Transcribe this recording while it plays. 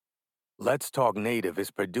Let's Talk Native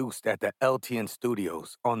is produced at the LTN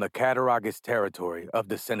Studios on the Cattaraugus territory of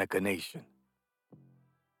the Seneca Nation.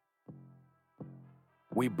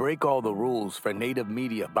 We break all the rules for Native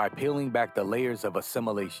media by peeling back the layers of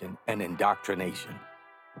assimilation and indoctrination.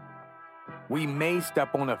 We may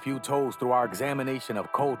step on a few toes through our examination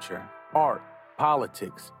of culture, art,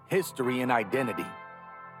 politics, history, and identity.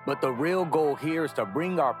 But the real goal here is to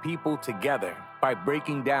bring our people together by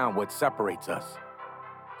breaking down what separates us.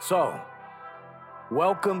 So,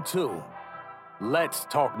 welcome to Let's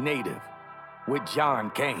Talk Native with John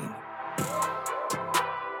Kane.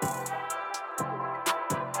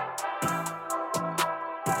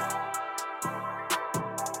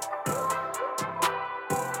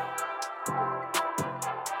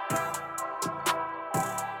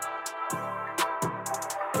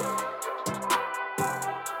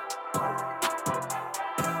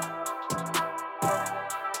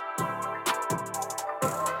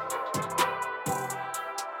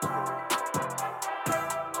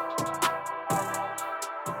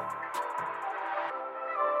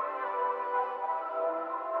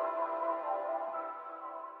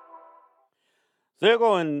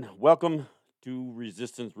 Sergo, and welcome to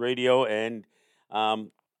Resistance Radio. And I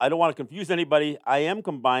don't want to confuse anybody. I am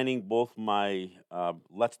combining both my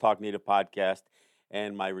Let's Talk Native podcast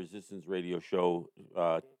and my Resistance Radio show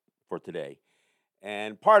for today.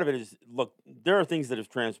 And part of it is, look, there are things that have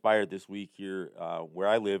transpired this week here where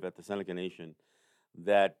I live at the Seneca Nation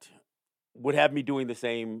that would have me doing the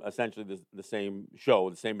same, essentially the same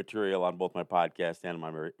show, the same material on both my podcast and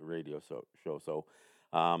my radio show. So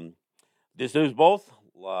this is both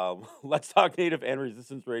Let's Talk Native and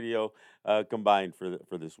Resistance Radio combined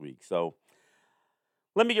for this week. So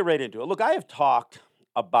let me get right into it. Look, I have talked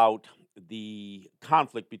about the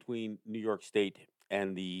conflict between New York State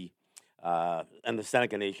and the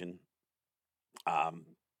Seneca Nation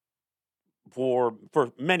for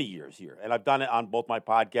many years here, and I've done it on both my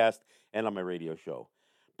podcast and on my radio show.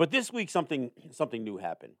 But this week, something new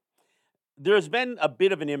happened. There's been a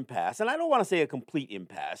bit of an impasse, and I don't want to say a complete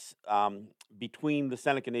impasse, between the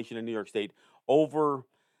Seneca Nation and New York State over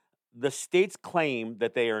the state's claim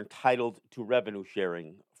that they are entitled to revenue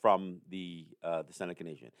sharing from the Seneca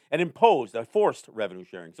Nation, and imposed a forced revenue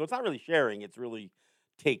sharing. So it's not really sharing; it's really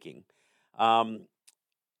taking. And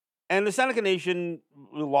the Seneca Nation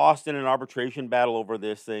lost in an arbitration battle over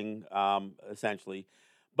this thing, essentially.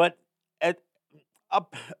 But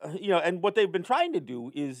and what they've been trying to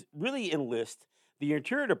do is really enlist the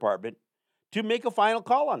Interior Department to make a final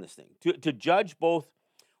call on this thing, to judge both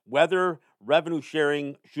whether revenue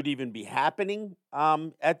sharing should even be happening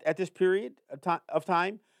at this period of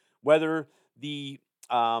time, whether the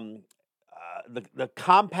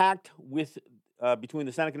compact with between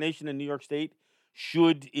the Seneca Nation and New York State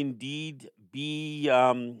should indeed be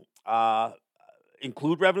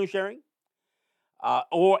include revenue sharing.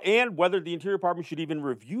 And whether the Interior Department should even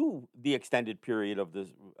review the extended period of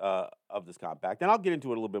this compact, and I'll get into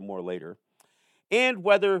it a little bit more later, and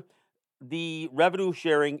whether the revenue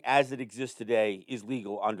sharing as it exists today is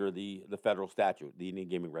legal under the federal statute, the Indian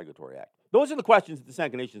Gaming Regulatory Act. Those are the questions that the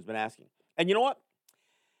Seneca Nation has been asking. And you know what?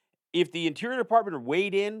 If the Interior Department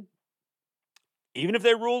weighed in, even if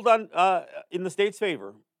they ruled on in the state's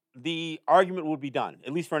favor, the argument would be done,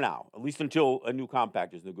 at least for now, at least until a new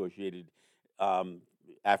compact is negotiated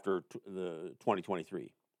after the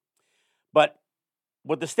 2023. But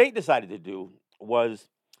what the state decided to do was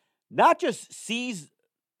not just seize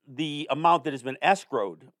the amount that has been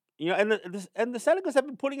escrowed, and the Senecas have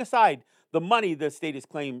been putting aside the money the state has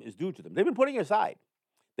claimed is due to them. They've been putting it aside.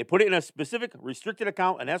 They put it in a specific restricted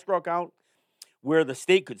account, an escrow account, where the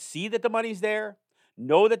state could see that the money's there,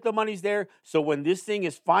 know that the money's there. So when this thing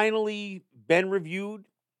has finally been reviewed,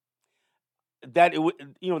 that it would,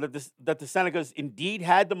 that the Senecas indeed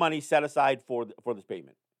had the money set aside for this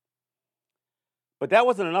payment. But that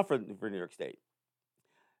wasn't enough for New York State.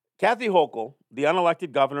 Kathy Hochul, the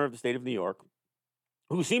unelected governor of the state of New York,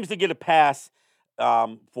 who seems to get a pass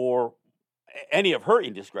for any of her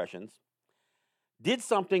indiscretions, did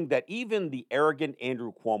something that even the arrogant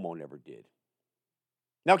Andrew Cuomo never did.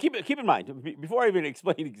 Now, keep in mind, before I even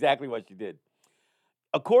explain exactly what she did,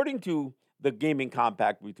 according to the gaming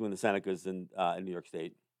compact between the Senecas and New York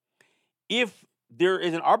State, if there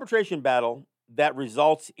is an arbitration battle that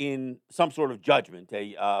results in some sort of judgment,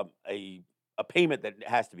 a payment that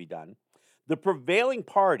has to be done, the prevailing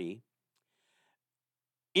party,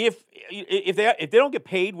 if they don't get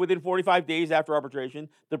paid within 45 days after arbitration,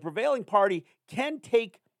 the prevailing party can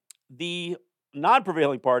take the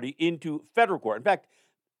non-prevailing party into federal court. In fact,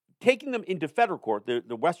 taking them into federal court,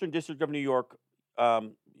 the Western District of New York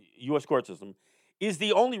U.S. court system, is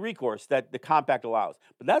the only recourse that the compact allows.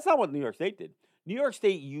 But that's not what New York State did. New York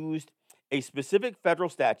State used a specific federal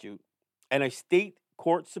statute and a state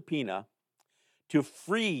court subpoena to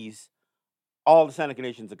freeze all the Seneca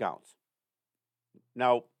Nation's accounts.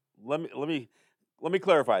 Now, let me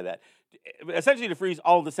clarify that. Essentially, to freeze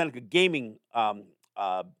all of the Seneca Gaming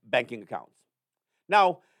banking accounts.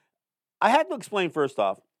 Now, I had to explain first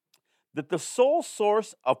off that the sole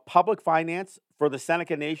source of public finance for the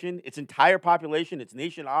Seneca Nation, its entire population, its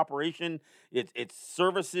nation operation, its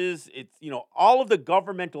services, its all of the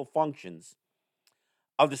governmental functions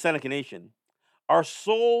of the Seneca Nation are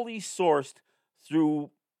solely sourced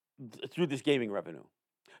through this gaming revenue.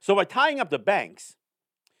 So by tying up the banks,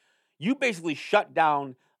 you basically shut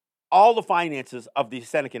down all the finances of the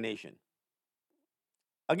Seneca Nation.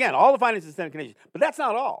 Again, all the finances of the Seneca Nation. But that's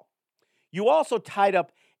not all. You also tied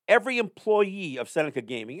up every employee of Seneca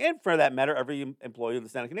Gaming, and for that matter, every employee of the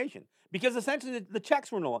Seneca Nation. Because essentially the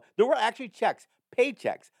checks were there were actually checks,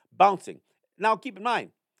 paychecks, bouncing. Now keep in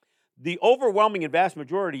mind, the overwhelming and vast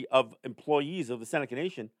majority of employees of the Seneca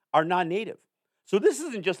Nation are non-native. So this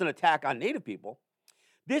isn't just an attack on Native people.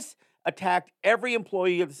 This attacked every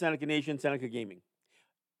employee of the Seneca Nation, Seneca Gaming.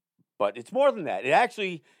 But it's more than that. It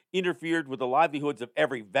actually interfered with the livelihoods of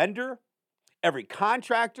every vendor, every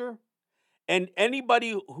contractor, and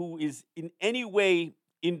anybody who is in any way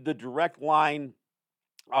in the direct line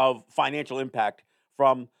of financial impact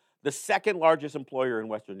from the second largest employer in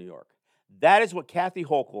Western New York. That is what Kathy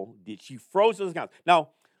Hochul did. She froze those accounts. Now,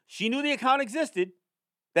 she knew the account existed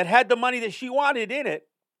that had the money that she wanted in it,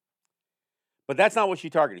 but that's not what she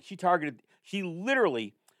targeted. She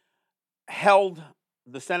literally held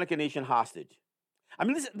the Seneca Nation hostage. I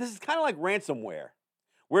mean, this is kind of like ransomware,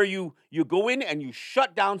 where you go in and you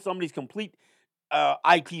shut down somebody's complete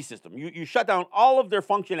IT system. You shut down all of their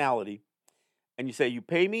functionality, and you say, you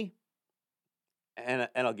pay me, and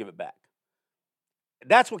I'll give it back.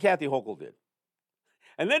 That's what Kathy Hochul did.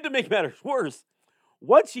 And then to make matters worse,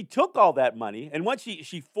 once she took all that money, and once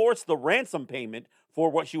she forced the ransom payment for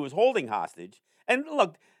what she was holding hostage, and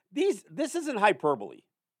look, this isn't hyperbole.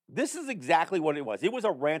 This is exactly what it was. It was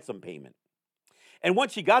a ransom payment. And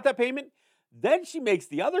once she got that payment, then she makes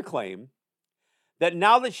the other claim that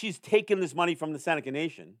now that she's taken this money from the Seneca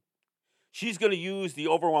Nation, she's going to use the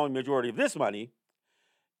overwhelming majority of this money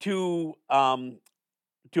to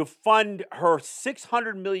fund her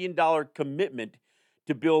 $600 million commitment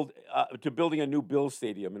to building a new Bills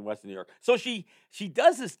stadium in Western New York. So she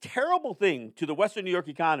does this terrible thing to the Western New York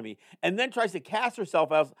economy and then tries to cast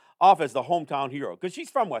herself off as the hometown hero because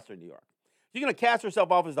she's from Western New York. She's going to cast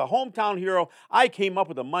herself off as the hometown hero. I came up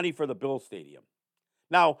with the money for the Bills stadium.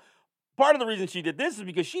 Now, part of the reason she did this is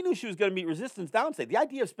because she knew she was going to meet resistance downstate. The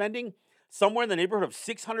idea of spending somewhere in the neighborhood of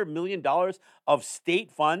 $600 million of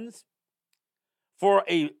state funds for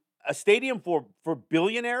a stadium for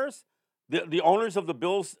billionaires, the owners of the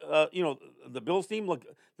Bills, the Bills team. Look,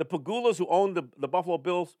 the Pagulas who own the Buffalo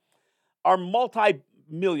Bills are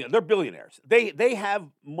multi-million. They're billionaires. They have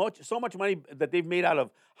so much money that they've made out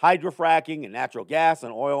of hydrofracking and natural gas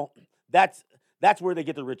and oil. That's where they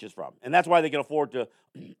get the riches from, and that's why they can afford to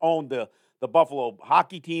own the Buffalo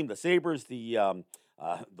hockey team, the Sabres, the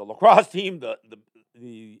lacrosse team,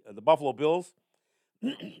 the Buffalo Bills,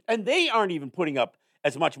 and they aren't even putting up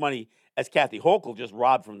as much money as Kathy Hochul just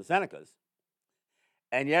robbed from the Senecas.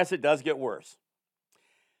 And yes, it does get worse.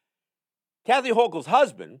 Kathy Hochul's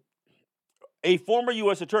husband, a former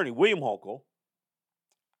U.S. attorney, William Hochul,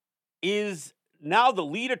 is now the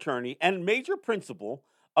lead attorney and major principal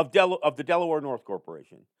of the Delaware North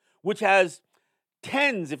Corporation, which has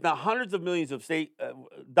tens, if not hundreds of millions of state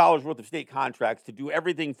dollars worth of state contracts to do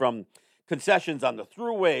everything from concessions on the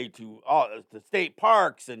Thruway to the state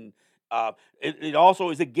parks, and it also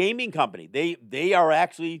is a gaming company. They are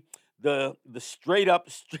actually the straight up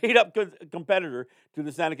competitor to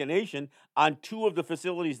the Seneca Nation on two of the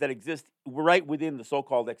facilities that exist right within the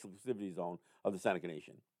so-called exclusivity zone of the Seneca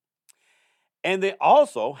Nation. And they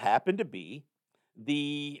also happen to be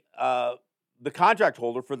the contract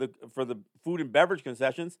holder for the food and beverage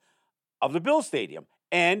concessions of the Bills Stadium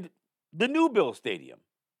and the new Bills Stadium.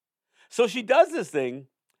 So she does this thing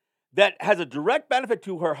that has a direct benefit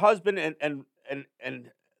to her husband and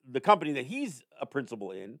the company that he's a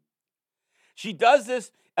principal in. She does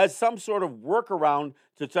this as some sort of workaround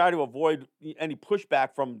to try to avoid any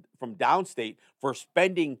pushback from downstate for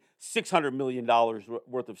spending $600 million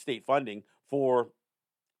worth of state funding for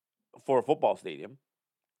a football stadium.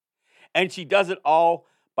 And she does it all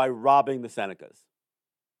by robbing the Senecas.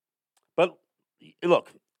 But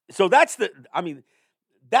look, so that's the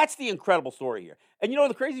incredible story here. And you know what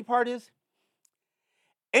the crazy part is?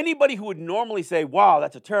 Anybody who would normally say, wow,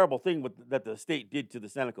 that's a terrible thing that the state did to the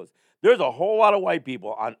Senecas, there's a whole lot of white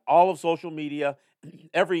people on all of social media,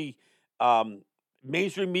 every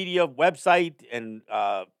mainstream media website and,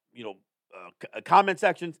 comment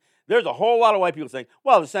sections. There's a whole lot of white people saying,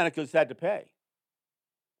 well, the Senecas had to pay.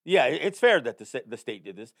 Yeah, it's fair that the state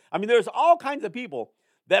did this. I mean, there's all kinds of people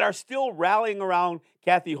that are still rallying around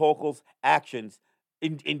Kathy Hochul's actions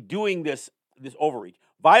in doing this overreach,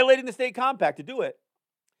 violating the state compact to do it,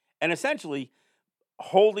 and essentially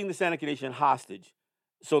holding the Seneca Nation hostage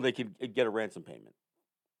so they could get a ransom payment.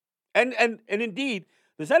 And indeed,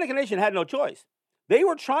 the Seneca Nation had no choice. They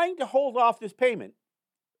were trying to hold off this payment,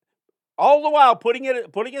 all the while putting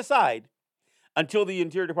it aside until the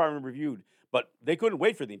Interior Department reviewed. But they couldn't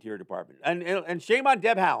wait for the Interior Department. And shame on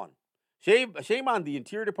Deb Haaland. Shame on the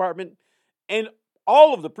Interior Department and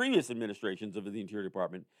all of the previous administrations of the Interior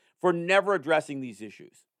Department for never addressing these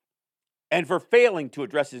issues and for failing to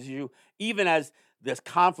address this issue, even as this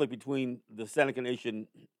conflict between the Seneca Nation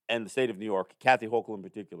and the state of New York, Kathy Hochul in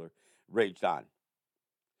particular, raged on.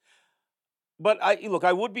 But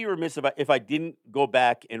I would be remiss if I didn't go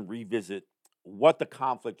back and revisit what the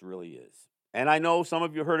conflict really is. And I know some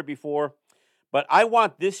of you heard it before, but I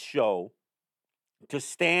want this show to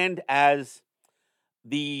stand as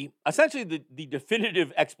essentially the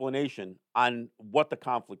definitive explanation on what the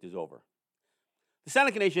conflict is over. The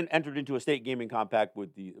Seneca Nation entered into a state gaming compact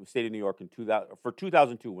with the state of New York for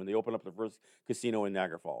 2002 when they opened up the first casino in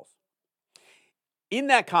Niagara Falls. In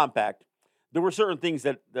that compact, there were certain things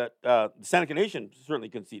that the Seneca Nation certainly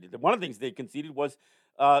conceded. One of the things they conceded was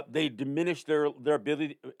they diminished their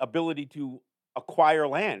ability to acquire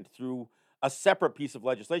land through a separate piece of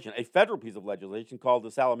legislation, a federal piece of legislation called the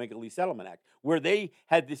Salamanca Lease Settlement Act, where they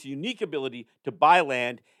had this unique ability to buy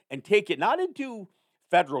land and take it not into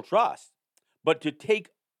federal trust, but to take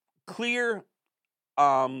clear,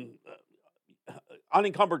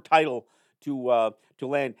 unencumbered title to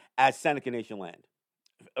land as Seneca Nation land,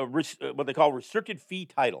 what they call restricted fee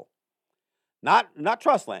title, not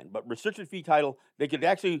trust land, but restricted fee title. They could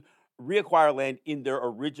actually reacquire land in their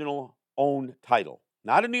original own title,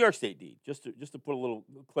 not a New York State deed. Just to put a little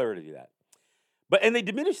clarity to that. And they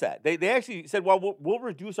diminished that. They actually said, well, we'll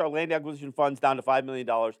reduce our land acquisition funds down to $5 million,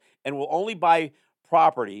 and we'll only buy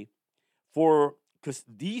property for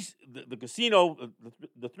the casino,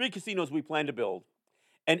 the 3 casinos we plan to build,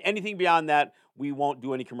 and anything beyond that, we won't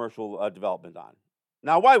do any commercial development on.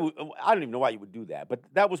 Now, I don't even know why you would do that, but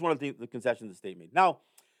that was one of the concessions the state made. Now,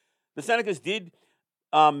 the Senecas did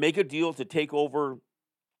make a deal to take over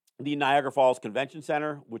the Niagara Falls Convention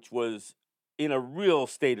Center, which was in a real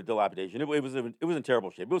state of dilapidation. It was in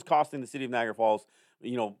terrible shape. It was costing the city of Niagara Falls,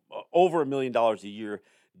 over $1 million a year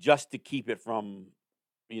just to keep it from,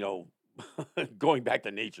 going back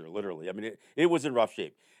to nature, literally. I mean, it was in rough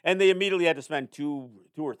shape. And they immediately had to spend $200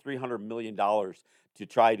 or $300 million to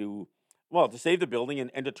try to save the building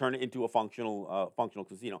and to turn it into a functional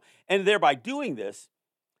casino. And thereby doing this,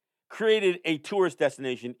 created a tourist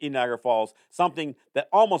destination in Niagara Falls, something that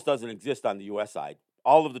almost doesn't exist on the U.S. side.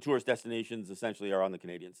 All of the tourist destinations essentially are on the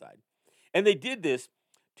Canadian side. And they did this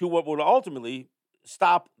to what would ultimately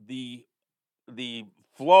stop the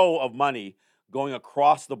flow of money going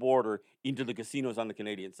across the border into the casinos on the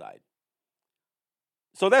Canadian side.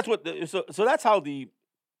 So that's that's how the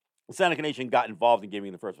Seneca Nation got involved in gaming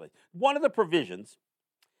in the first place. One of the provisions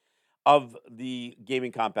of the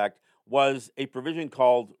gaming compact was a provision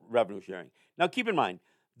called revenue sharing. Now, keep in mind,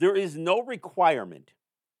 there is no requirement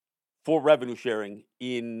for revenue sharing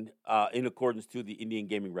in accordance to the Indian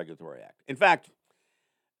Gaming Regulatory Act. In fact,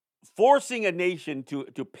 forcing a nation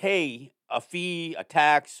to pay a fee, a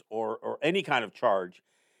tax, or any kind of charge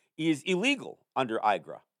is illegal under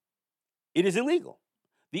IGRA. It is illegal.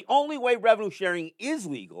 The only way revenue sharing is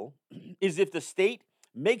legal is if the state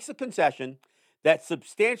makes a concession that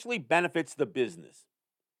substantially benefits the business.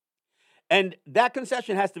 And that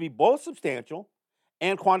concession has to be both substantial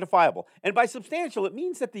and quantifiable. And by substantial, it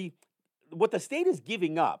means that what the state is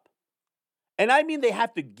giving up, and I mean they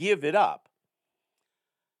have to give it up,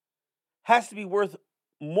 has to be worth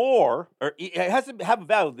more, or it has to have a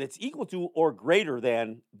value that's equal to or greater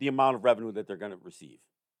than the amount of revenue that they're going to receive.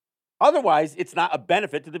 Otherwise, it's not a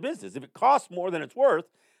benefit to the business. If it costs more than it's worth,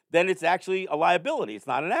 then it's actually a liability. It's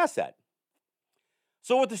not an asset.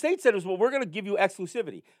 So what the state said was, well, we're going to give you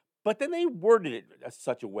exclusivity. But then they worded it in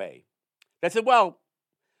such a way that said, well,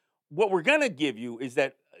 what we're going to give you is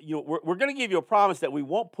that, we're going to give you a promise that we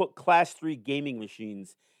won't put Class 3 gaming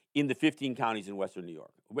machines in the 15 counties in Western New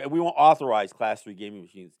York. We won't authorize Class 3 gaming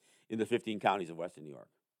machines in the 15 counties of Western New York.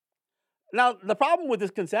 Now, the problem with this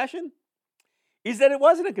concession is that it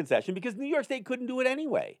wasn't a concession because New York State couldn't do it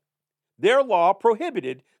anyway. Their law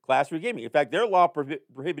prohibited Class 3 gaming. In fact, their law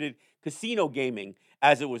prohibited casino gaming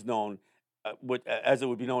as it was known, as it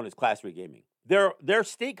would be known as Class 3 gaming. Their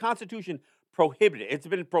state constitution prohibited it. It's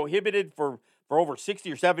been prohibited for over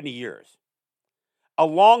 60 or 70 years. A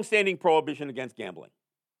long-standing prohibition against gambling.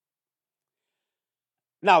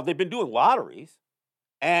 Now, they've been doing lotteries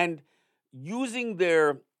and using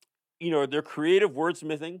their creative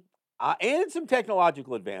wordsmithing and some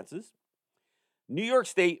technological advances. New York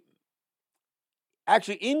State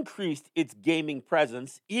actually increased its gaming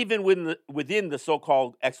presence even within the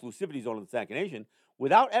so-called exclusivity zone of the Seneca Nation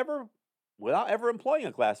without ever employing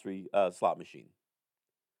a Class 3 slot machine.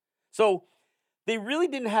 So they really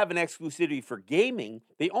didn't have an exclusivity for gaming.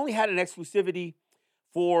 They only had an exclusivity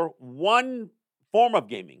for one form of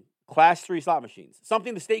gaming, Class 3 slot machines,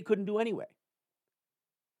 something the state couldn't do anyway.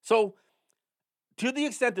 So to the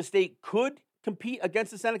extent the state could compete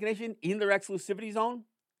against the Seneca Nation in their exclusivity zone,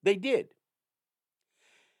 they did.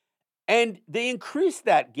 And they increased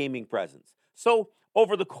that gaming presence. So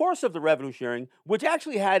over the course of the revenue sharing, which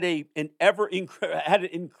actually had an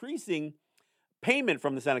increasing payment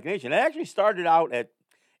from the Seneca Nation, it actually started out at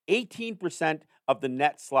 18% of the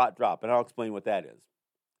net slot drop, and I'll explain what that is.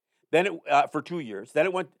 Then for 2 years, then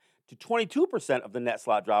it went to 22% of the net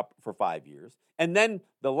slot drop for 5 years, and then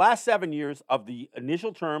the last 7 years of the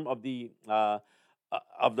initial term of the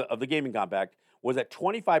gaming compact was at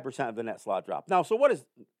 25% of the net slot drop. Now, so what is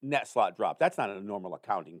net slot drop? That's not a normal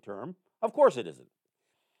accounting term. Of course it isn't.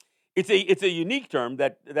 It's a unique term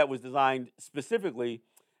that was designed specifically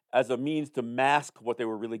as a means to mask what they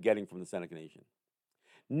were really getting from the Seneca Nation.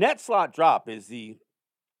 Net slot drop is the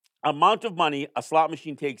amount of money a slot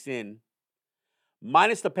machine takes in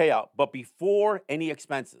minus the payout, but before any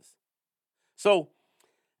expenses. So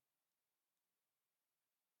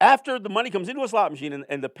after the money comes into a slot machine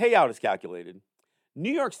and the payout is calculated,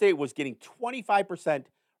 New York State was getting 25%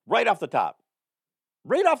 right off the top.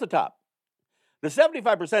 Right off the top. The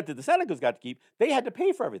 75% that the Senecas got to keep, they had to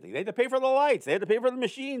pay for everything. They had to pay for the lights. They had to pay for the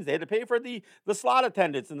machines. They had to pay for the slot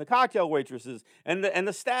attendants and the cocktail waitresses and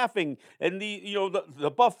the staffing and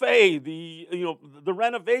the buffet, the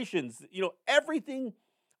renovations, everything.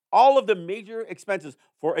 All of the major expenses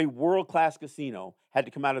for a world-class casino had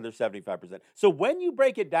to come out of their 75%. So when you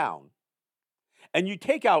break it down and you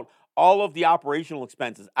take out all of the operational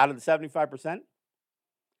expenses out of the 75%,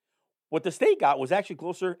 what the state got was actually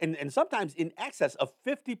closer and sometimes in excess of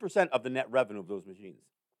 50% of the net revenue of those machines.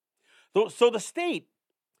 So the state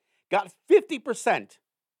got 50%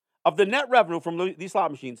 of the net revenue from these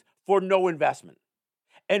slot machines for no investment.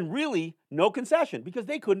 And really, no concession because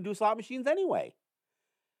they couldn't do slot machines anyway.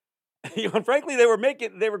 And frankly, they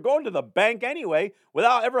were going to the bank anyway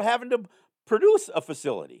without ever having to produce a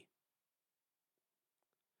facility.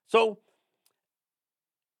 So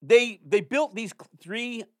they built these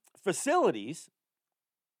 3 facilities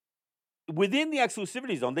within the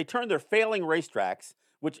exclusivity zone. They turned their failing racetracks,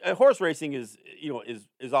 which horse racing is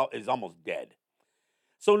almost dead.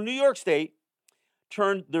 So New York State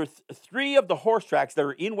turned their 3 of the horse tracks that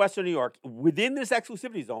are in Western New York within this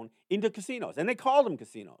exclusivity zone into casinos, and they called them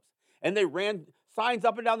casinos. And they ran signs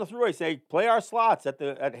up and down the thruway saying, "Play our slots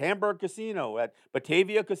at Hamburg Casino, at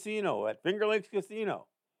Batavia Casino, at Finger Lakes Casino."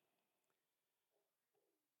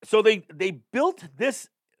 So they built this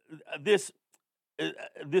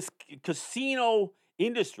casino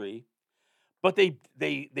industry, but they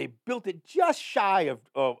built it just shy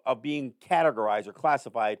of being categorized or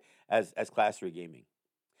classified as Class 3 gaming.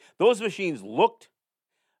 Those machines looked,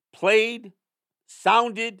 played,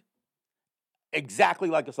 sounded exactly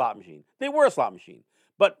like a slot machine. They were a slot machine,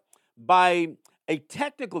 but by a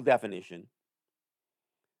technical definition,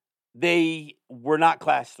 they were not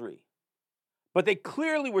Class 3. But they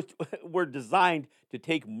clearly were designed to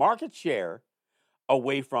take market share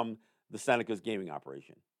away from the Seneca's gaming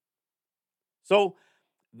operation. So,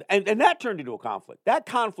 and that turned into a conflict. That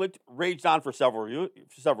conflict raged on for several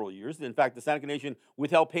years. In fact, the Seneca Nation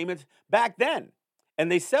withheld payments back then, and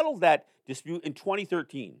they settled that dispute in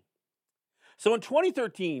 2013. So in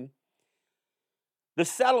 2013, the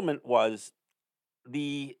settlement was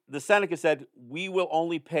the Seneca said, we will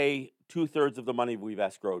only pay 2/3 of the money we've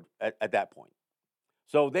escrowed at that point.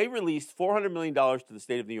 So they released $400 million to the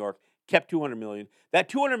state of New York, kept $200 million. That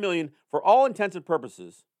 $200 million, for all intents and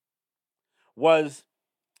purposes, was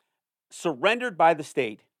surrendered by the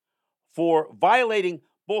state for violating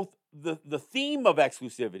both the theme of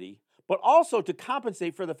exclusivity, but also to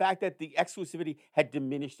compensate for the fact that the exclusivity had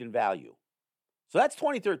diminished in value. So that's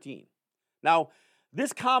 2013. Now,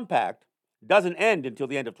 this compact doesn't end until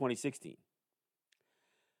the end of 2016.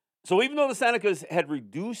 So even though the Senecas had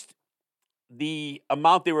reduced the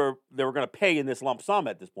amount they were going to pay in this lump sum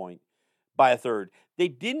at this point by a third, they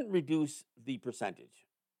didn't reduce the percentage.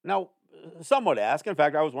 Now, some would ask, in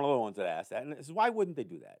fact, I was one of the ones that asked that, and why wouldn't they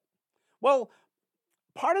do that? Well,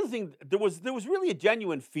 part of the thing, there was really a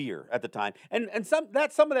genuine fear at the time, and some of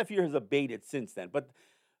that fear has abated since then. But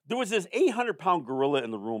there was this 800-pound gorilla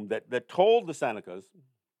in the room that told the Senecas,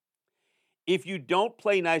 if you don't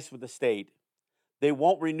play nice with the state, they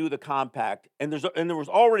won't renew the compact, and there was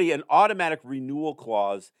already an automatic renewal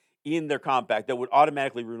clause in their compact that would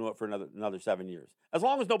automatically renew it for another 7 years, as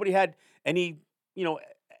long as nobody had any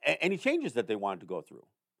changes that they wanted to go through.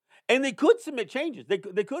 And they could submit changes. They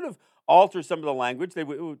could have altered some of the language. They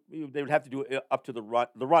would have to do it up to the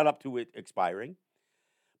run up to it expiring.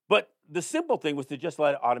 But the simple thing was to just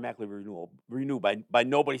let it automatically renew by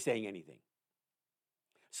nobody saying anything.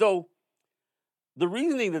 So the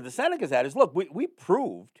reasoning that the Senecas had is, look, we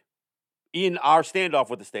proved in our standoff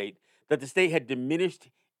with the state that the state had diminished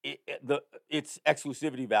its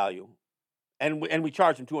exclusivity value, and we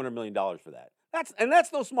charged them $200 million for that.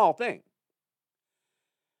 That's no small thing.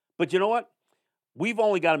 But you know what? We've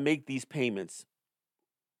only got to make these payments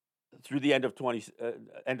through the end of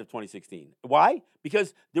 2016. Why?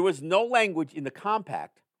 Because there was no language in the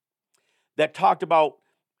compact that talked about.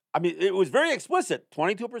 I mean, it was very explicit: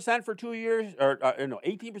 22% for 2 years, or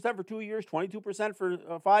 18% for 2 years, 22%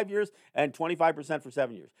 for 5 years, and 25% for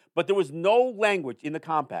 7 years. But there was no language in the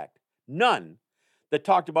compact, none, that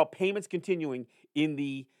talked about payments continuing in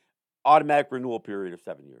the automatic renewal period of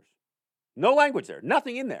 7 years. No language there,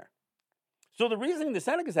 nothing in there. So the reasoning the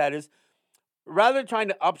Senecas had is, rather than trying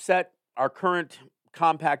to upset our current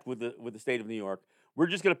compact with the state of New York, we're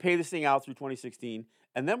just going to pay this thing out through 2016,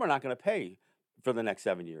 and then we're not going to pay for the next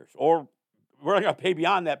 7 years, or we're not going to pay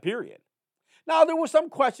beyond that period. Now, there was some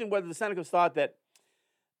question whether the Senecas thought that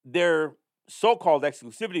their so-called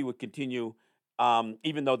exclusivity would continue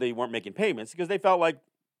even though they weren't making payments, because they felt like,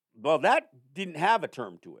 well, that didn't have a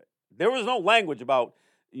term to it. There was no language about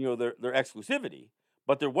their exclusivity,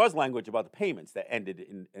 but there was language about the payments that ended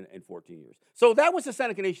in 14 years. So that was the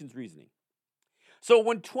Seneca Nation's reasoning. So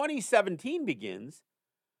when 2017 begins,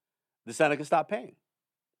 the Senecas stopped paying.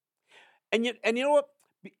 And you know what?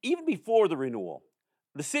 Even before the renewal,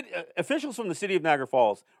 the city officials from the city of Niagara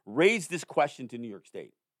Falls raised this question to New York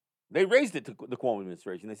State. They raised it to the Cuomo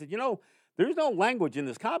administration. They said, there's no language in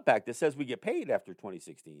this compact that says we get paid after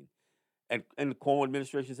 2016. And the Cuomo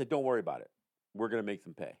administration said, don't worry about it. We're going to make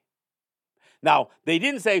them pay. Now, they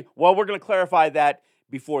didn't say, well, we're going to clarify that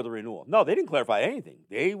before the renewal. No, they didn't clarify anything.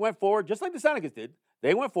 They went forward, just like the Senecas did.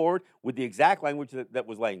 They went forward with the exact language that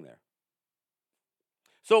was laying there.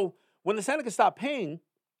 So when the Senecas stopped paying,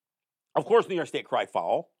 of course, New York State cried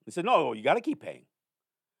foul. They said, no, you got to keep paying.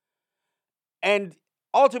 And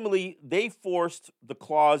ultimately, they forced the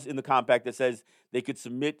clause in the compact that says they could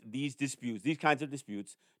submit these kinds of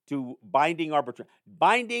disputes, to binding,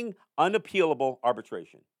 unappealable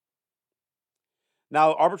arbitration.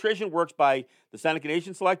 Now, arbitration works by the Seneca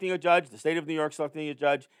Nation selecting a judge, the state of New York selecting a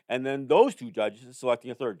judge, and then those two judges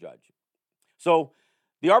selecting a third judge. So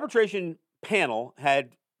the arbitration panel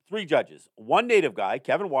had 3 judges, one native guy,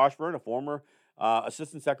 Kevin Washburn, a former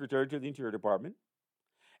assistant secretary to the Interior Department,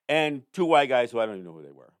 and 2 white guys who I don't even know who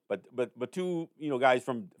they were, but 2 guys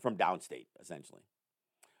from downstate, essentially,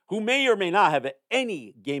 who may or may not have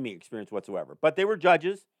any gaming experience whatsoever. But they were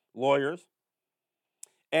judges, lawyers.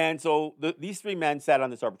 And so these 3 men sat on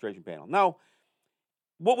this arbitration panel. Now,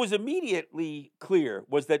 what was immediately clear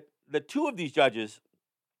was that the 2 of these judges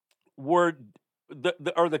were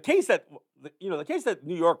the case that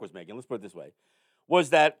New York was making, let's put it this way, was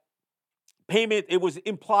that payment, it was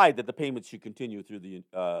implied that the payments should continue through the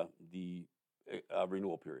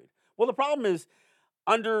renewal period. Well, the problem is,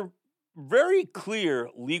 under very clear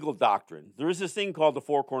legal doctrine, there is this thing called the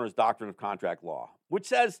Four Corners Doctrine of Contract Law, which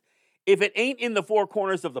says if it ain't in the 4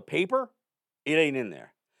 corners of the paper, it ain't in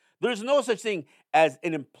there. There's no such thing as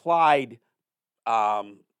an implied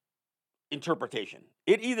interpretation.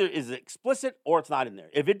 It either is explicit or it's not in there.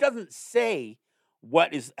 If it doesn't say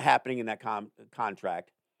what is happening in that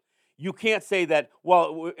contract, you can't say that,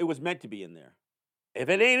 well, it was meant to be in there. If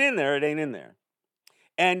it ain't in there, it ain't in there.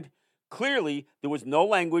 And clearly, there was no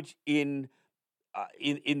language in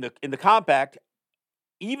the compact,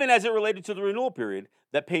 even as it related to the renewal period,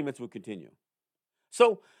 that payments would continue.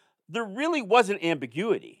 So there really wasn't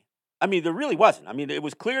ambiguity. I mean, there really wasn't. I mean, it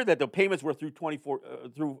was clear that the payments were through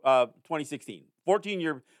 2016,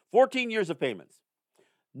 14 years of payments.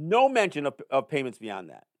 No mention of payments beyond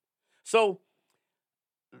that. So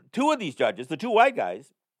 2 of these judges, the 2 white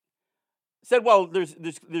guys, said, well, there's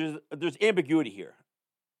ambiguity here.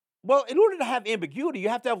 Well, in order to have ambiguity, you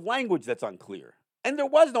have to have language that's unclear. And there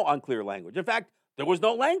was no unclear language. In fact, there was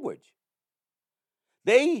no language.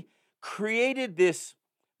 They created this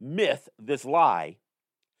myth, this lie,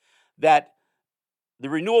 that the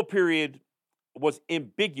renewal period was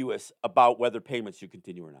ambiguous about whether payments should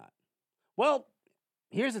continue or not. Well,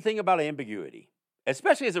 here's the thing about ambiguity,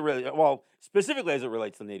 especially specifically as it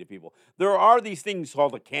relates to Native people. There are these things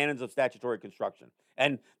called the canons of statutory construction,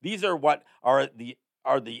 and these are what are the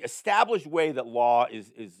established way that law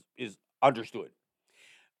is understood.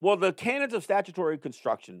 Well, the canons of statutory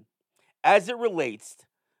construction, as it relates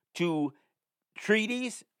to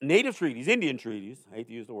treaties, native treaties, Indian treaties, I hate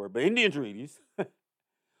to use the word, but Indian treaties,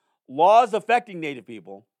 laws affecting Native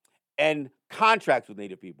people, and contracts with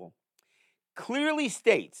Native people, clearly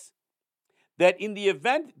states that in the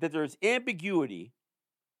event that there's ambiguity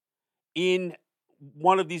in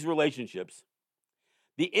one of these relationships,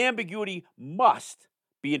 the ambiguity must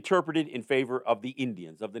be interpreted in favor of the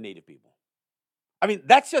Indians, of the Native people. I mean,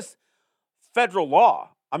 that's just federal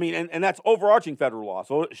law. I mean, and that's overarching federal law.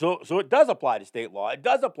 So it does apply to state law. It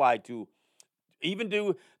does apply to even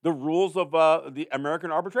to the rules of the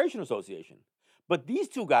American Arbitration Association. But these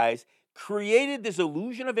two guys created this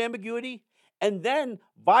illusion of ambiguity and then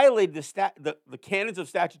violated the canons of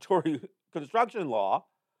statutory construction law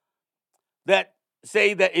that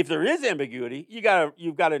say that if there is ambiguity, you've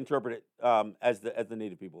got to interpret it as the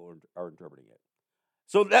Native people are interpreting it.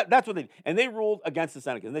 So that's what they did. And they ruled against the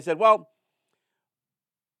Senecas. And they said, well,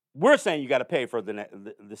 we're saying you got to pay for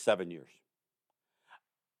the 7 years.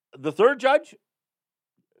 The third judge,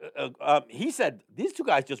 he said these two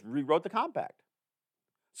guys just rewrote the compact.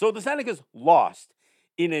 So the Senecas lost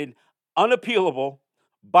in an unappealable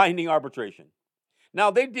binding arbitration.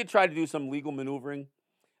 Now, they did try to do some legal maneuvering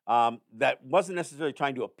that wasn't necessarily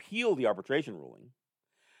trying to appeal the arbitration ruling.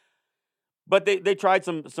 But they tried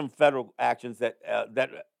some federal actions that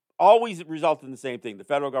always resulted in the same thing. The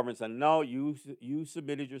federal government said, no, you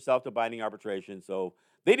submitted yourself to binding arbitration. So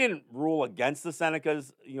they didn't rule against the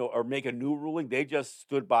Senecas, or make a new ruling. They just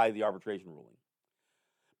stood by the arbitration ruling.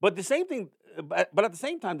 But the same thing, but at the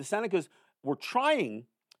same time, the Senecas were trying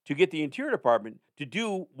to get the Interior Department to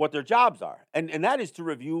do what their jobs are, and that is to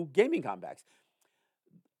review gaming compacts.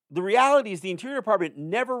 The reality is the Interior Department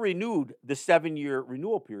never renewed the 7-year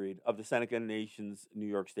renewal period of the Seneca Nation's New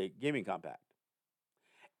York State Gaming Compact.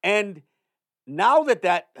 And now that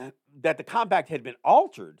the compact had been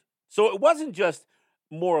altered, so it wasn't just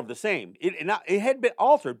more of the same. It had been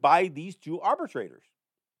altered by these two arbitrators.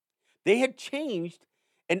 They had changed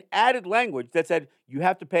and added language that said you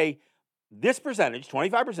have to pay this percentage,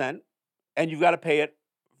 25%, and you've got to pay it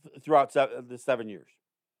throughout the 7 years.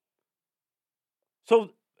 So,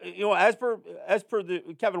 as per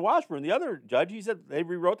the Kevin Washburn, the other judge, he said they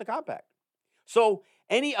rewrote the compact. So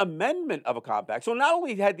any amendment of a compact, so not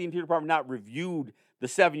only had the Interior Department not reviewed the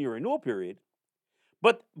 7-year renewal period,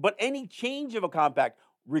 but any change of a compact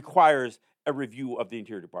requires a review of the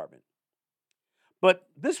Interior Department. But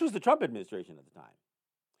this was the Trump administration at the time.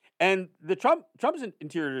 And Trump's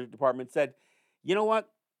Interior Department said, you know what?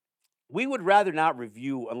 We would rather not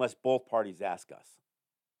review unless both parties ask us.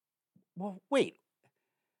 Well, wait.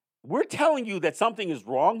 We're telling you that something is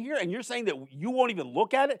wrong here, and you're saying that you won't even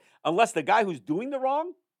look at it unless the guy who's doing the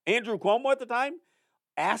wrong, Andrew Cuomo at the time,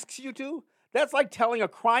 asks you to? That's like telling a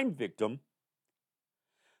crime victim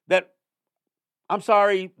that, I'm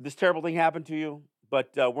sorry, this terrible thing happened to you,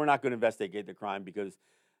 but we're not going to investigate the crime because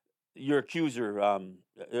your accuser,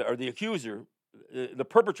 or the accuser, the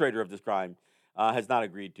perpetrator of this crime, has not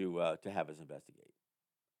agreed to have us investigate.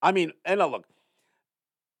 I mean, and now look,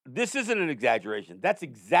 this isn't an exaggeration. That's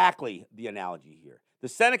exactly the analogy here. The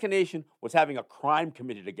Seneca Nation was having a crime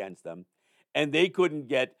committed against them, and they couldn't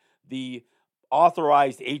get the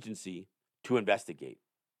authorized agency to investigate.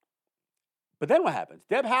 But then what happens?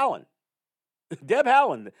 Deb Haaland,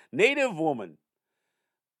 Native woman,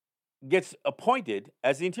 gets appointed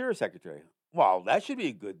as the Interior Secretary. Well, that should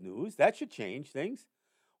be good news. That should change things.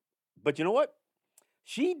 But you know what?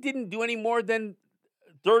 She didn't do any more than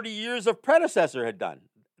 30 years of predecessor had done.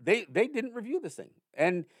 They didn't review this thing,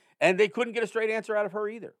 and they couldn't get a straight answer out of her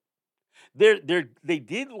either. They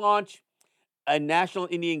did launch a National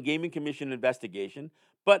Indian Gaming Commission investigation,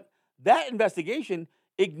 but that investigation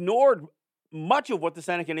ignored much of what the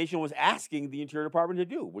Seneca Nation was asking the Interior Department to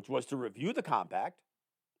do, which was to review the compact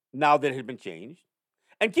now that it had been changed.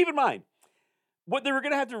 And keep in mind, what they were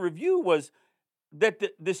going to have to review was that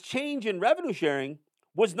this change in revenue sharing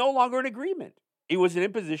was no longer an agreement. It was an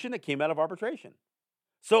imposition that came out of arbitration.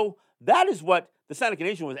 So that is what the Seneca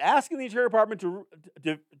Nation was asking the Interior Department to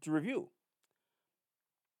review.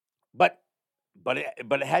 But but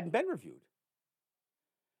it hadn't been reviewed.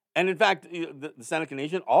 And in fact, the Seneca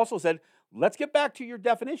Nation also said, let's get back to your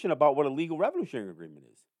definition about what a legal revenue sharing agreement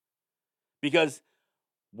is. Because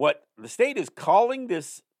what the state is calling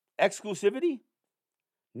this exclusivity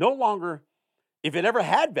no longer, if it ever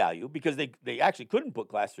had value, because they actually couldn't put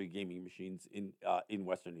Class 3 gaming machines in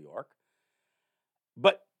Western New York,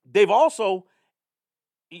 but they've also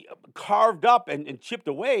carved up and chipped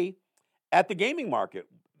away at the gaming market.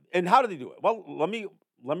 And how did they do it? Well, let me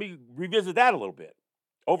revisit that a little bit.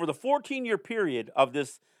 Over the 14-year period of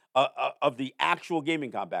this of the actual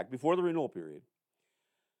gaming compact, before the renewal period,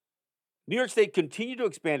 New York State continued to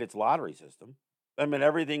expand its lottery system. I mean,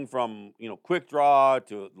 everything from quick draw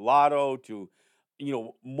to lotto to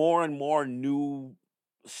more and more new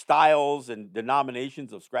styles and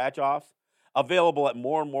denominations of scratch offs available at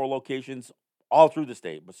more and more locations all through the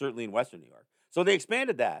state, but certainly in Western New York. So they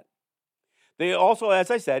expanded that. They also,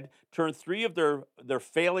 as I said, turned 3 of their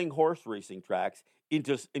failing horse racing tracks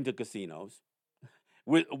into casinos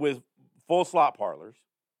with full slot parlors,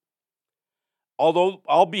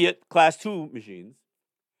 albeit Class 2 machines.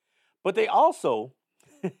 But they also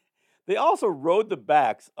rode the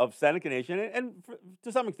backs of Seneca Nation and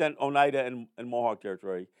to some extent Oneida and Mohawk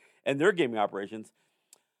Territory and their gaming operations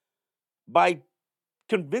by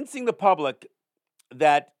convincing the public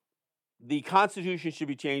that the Constitution should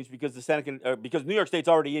be changed because because New York State's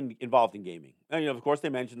already involved in gaming. And of course, they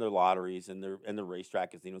mentioned their lotteries and their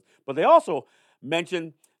racetrack casinos, but they also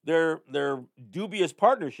mentioned their dubious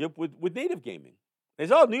partnership with Native Gaming. They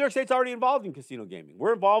said, "Oh, New York State's already involved in casino gaming.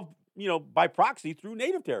 We're involved, by proxy through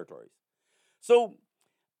Native territories." So,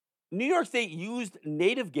 New York State used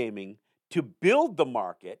Native Gaming to build the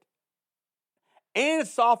market and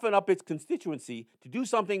soften up its constituency to do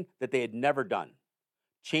something that they had never done.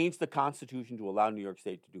 Change the Constitution to allow New York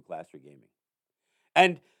State to do Class 3 gaming.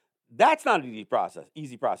 And that's not an easy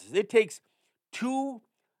process. It takes 2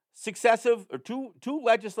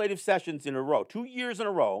 legislative sessions in a row, 2 years in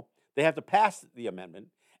a row. They have to pass the amendment,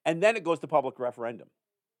 and then it goes to public referendum.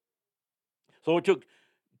 So it took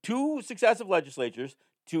 2 successive legislatures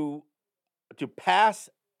to pass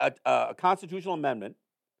a constitutional amendment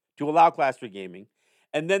to allow Class 3 gaming,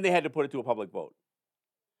 and then they had to put it to a public vote.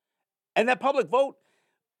 And that public vote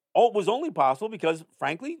was only possible because,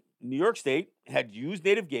 frankly, New York State had used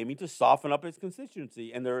Native Gaming to soften up its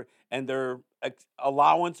constituency and their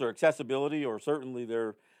allowance or accessibility, or certainly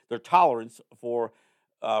their tolerance for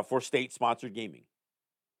state-sponsored gaming.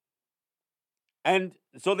 And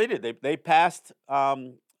so they did. They passed a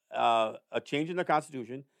change in their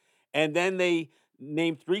constitution, and then they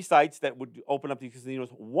named 3 sites that would open up these casinos,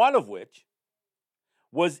 one of which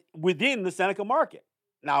was within the Seneca market.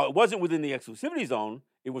 Now, it wasn't within the exclusivity zone.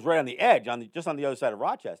 It was right on the edge, just on the other side of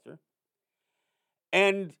Rochester.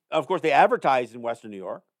 And, of course, they advertised in Western New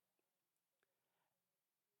York.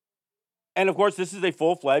 And, of course, this is a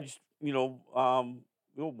full-fledged,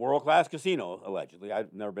 world-class casino, allegedly.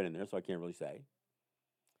 I've never been in there, so I can't really say.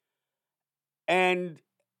 And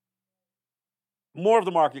more of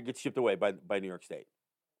the market gets shipped away by New York State.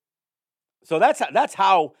 So that's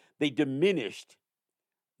how they diminished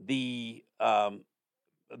the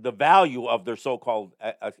value of their so-called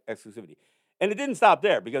exclusivity. And it didn't stop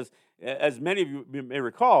there because, as many of you may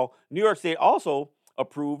recall, New York State also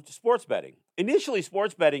approved sports betting. Initially,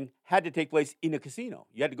 sports betting had to take place in a casino.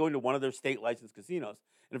 You had to go into one of their state-licensed casinos.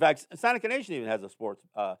 And in fact, Seneca Nation even has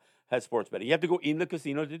sports betting. You have to go in the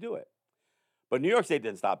casino to do it. But New York State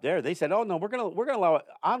didn't stop there. They said, "Oh no, we're gonna allow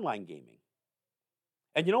online gaming."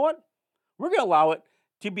 And you know what? We're gonna allow it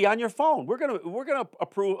to be on your phone. We're gonna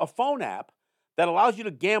approve a phone app that allows you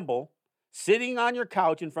to gamble sitting on your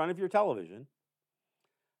couch in front of your television,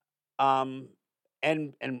 and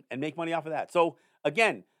make money off of that. So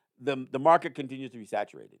again, the market continues to be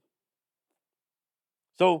saturated.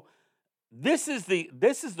 So this is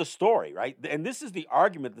the story, right? And this is the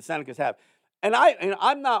argument the Senecas have. And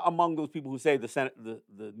I'm not among those people who say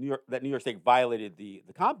New York State violated the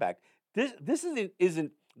compact. This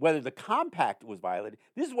isn't whether the compact was violated.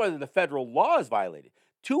 This is whether the federal law is violated.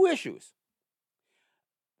 2 issues.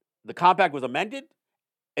 The compact was amended,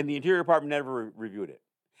 and the Interior Department never reviewed it.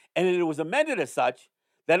 And it was amended as such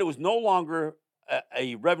that it was no longer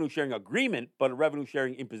a revenue-sharing agreement, but a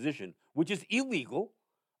revenue-sharing imposition, which is illegal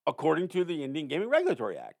according to the Indian Gaming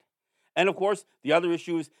Regulatory Act. And, of course, the other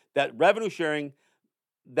issue is that revenue sharing,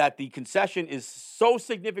 that the concession is so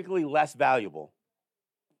significantly less valuable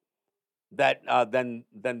that than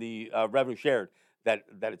the revenue shared that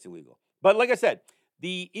it's illegal. But like I said,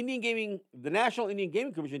 the National Indian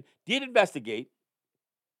Gaming Commission did investigate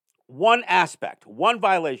one aspect, one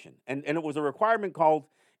violation, and it was a requirement called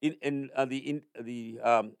in the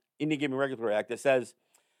Indian Gaming Regulatory Act that says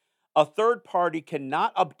a third party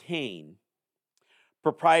cannot obtain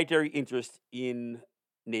proprietary interest in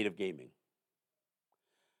native gaming.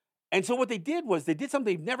 And so what they did was they did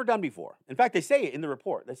something they've never done before. In fact, they say it in the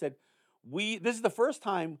report. They said, this is the first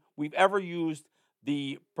time we've ever used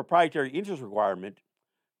the proprietary interest requirement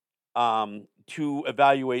to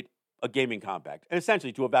evaluate a gaming compact, and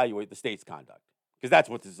essentially to evaluate the state's conduct, because that's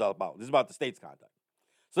what this is all about. This is about the state's conduct.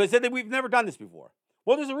 So they said that we've never done this before.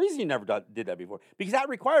 Well, there's a reason you never did that before, because that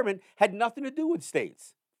requirement had nothing to do with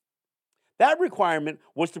states. That requirement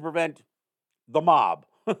was to prevent the mob,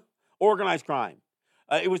 organized crime.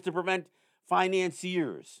 It was to prevent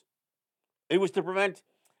financiers. It was to prevent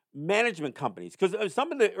management companies, because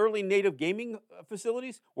some of the early native gaming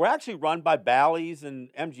facilities were actually run by Bally's and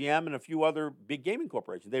MGM and a few other big gaming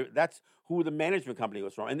corporations. That's who the management company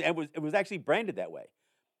was from, and it was actually branded that way.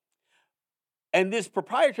 And this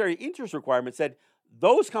proprietary interest requirement said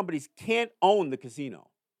those companies can't own the casino.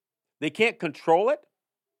 They can't control it,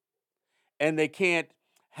 and they can't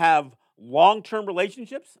have long-term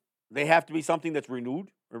relationships. They have to be something that's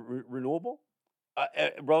renewable,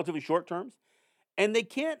 relatively short terms. And they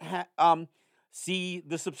can't see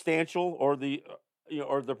the substantial or the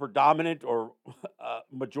predominant or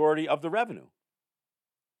majority of the revenue.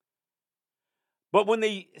 But when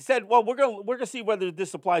they said, "Well, we're gonna see whether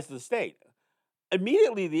this applies to the state,"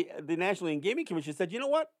 immediately the National Gaming Commission said, "You know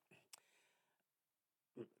what?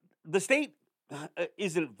 The state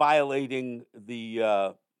isn't violating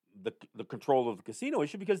the control of the casino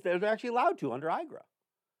issue because they're actually allowed to under IGRA.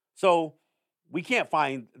 So we can't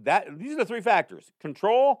find that. These are the three factors: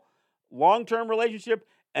 control, long-term relationship,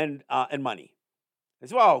 and money."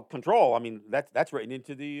 As well, control. I mean, that's written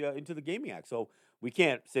into the Gaming Act, so we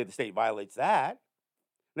can't say the state violates that.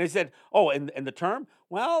 And they said, "Oh, and the term?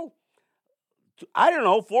 Well, I don't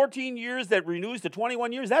know, 14 years that renews to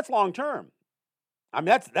 21 years. That's long term. I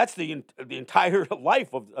mean, that's the entire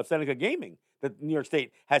life of Seneca Gaming that New York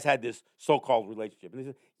State has had this so-called relationship." And they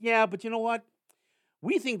said, "Yeah, but you know what?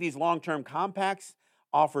 We think these long-term compacts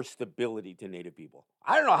offer stability to Native people."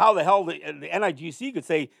 I don't know how the hell the NIGC could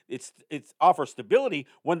say it's offers stability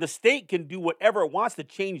when the state can do whatever it wants to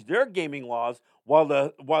change their gaming laws while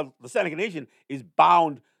the Seneca Nation is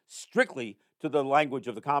bound strictly to the language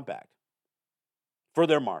of the compact for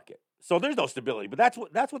their market. So there's no stability, but that's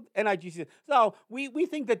what NIGC says. So we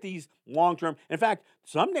think that these long-term, in fact,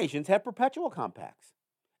 some nations have perpetual compacts.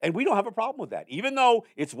 And we don't have a problem with that, even though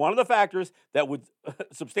it's one of the factors that would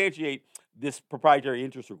substantiate this proprietary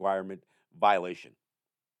interest requirement violation.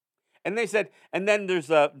 And they said, and then there's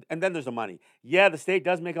the money. Yeah, the state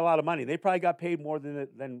does make a lot of money. They probably got paid more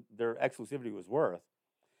than their exclusivity was worth.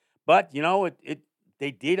 But you know, they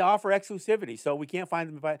did offer exclusivity, so we can't find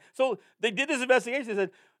them. So they did this investigation. They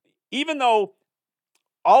said, even though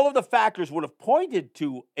all of the factors would have pointed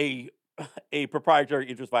to a proprietary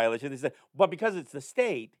interest violation, they said, but because it's the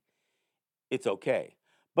state, it's okay.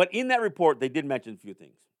 But in that report, they did mention a few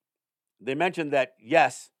things. They mentioned that,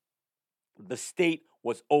 yes, the state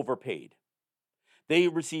was overpaid. They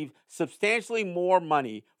received substantially more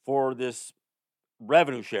money for this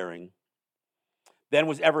revenue sharing than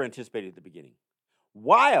was ever anticipated at the beginning.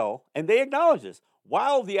 And they acknowledge this,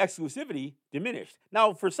 while the exclusivity diminished.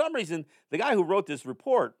 Now, for some reason, the guy who wrote this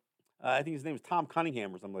report, I think his name was Tom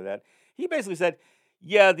Cunningham or something like that, he basically said,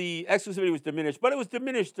 yeah, the exclusivity was diminished, but it was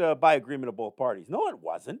diminished by agreement of both parties. No, it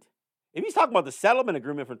wasn't. If he's talking about the settlement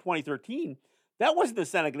agreement from 2013, that wasn't the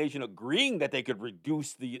Seneca Nation agreeing that they could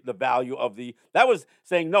reduce the value of that was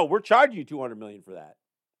saying, no, we're charging you $200 million for that.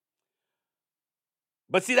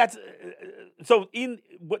 But see, that's so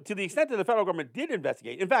to the extent that the federal government did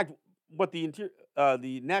investigate. In fact, what the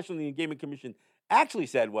National Indian Gaming Commission actually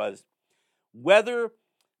said was whether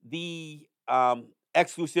the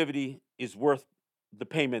exclusivity is worth the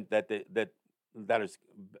payment that has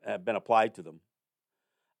been applied to them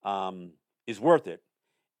is worth it.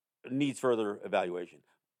 Needs further evaluation.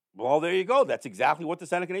 Well, there you go. That's exactly what the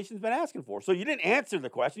Seneca Nation's been asking for. So you didn't answer the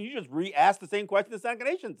question. You just re-asked the same question the Seneca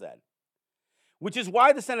Nation said, which is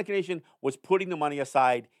why the Seneca Nation was putting the money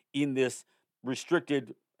aside in this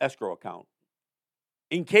restricted escrow account.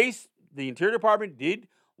 In case the Interior Department did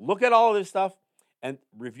look at all of this stuff and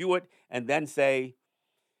review it and then say,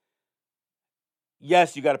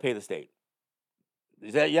 yes, you got to pay the state.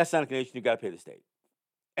 Yes, Seneca Nation, you got to pay the state.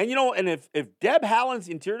 And and if Deb Haaland's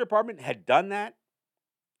Interior Department had done that,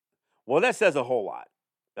 well, that says a whole lot.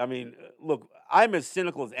 I mean, look, I'm as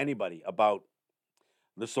cynical as anybody about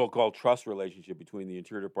the so-called trust relationship between the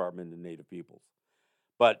Interior Department and Native peoples.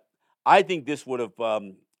 But I think this would have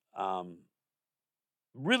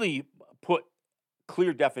really put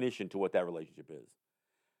clear definition to what that relationship is.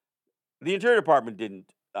 The Interior Department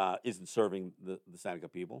isn't serving the Seneca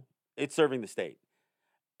people. It's serving the state.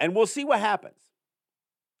 And we'll see what happens.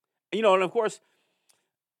 And of course,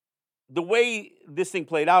 the way this thing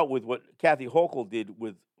played out with what Kathy Hochul did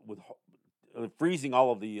with freezing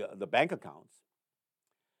all of the bank accounts,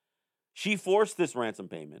 she forced this ransom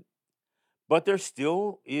payment, but there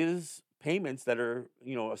still is payments that are,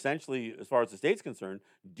 essentially, as far as the state's concerned,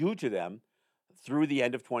 due to them through the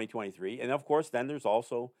end of 2023. And of course, then there's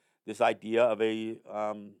also this idea of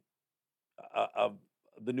of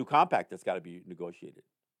the new compact that's got to be negotiated.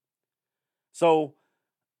 So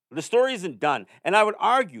the story isn't done. And I would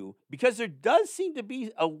argue, because there does seem to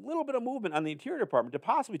be a little bit of movement on the Interior Department to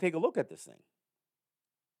possibly take a look at this thing.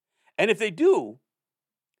 And if they do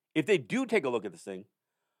take a look at this thing,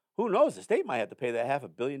 who knows? The state might have to pay that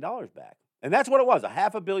 $500 million back. And that's what it was,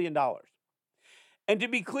 $500 million. And to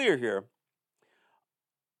be clear here,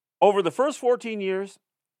 over the first 14 years,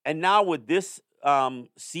 and now with this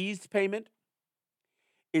seized payment,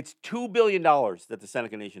 it's $2 billion that the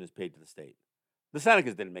Seneca Nation has paid to the state. The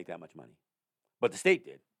Senecas didn't make that much money, but the state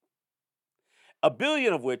did. $1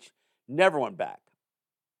 billion of which never went back.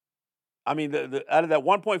 I mean, out of that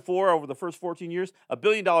 1.4 over the first 14 years, $1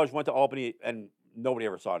 billion went to Albany, and nobody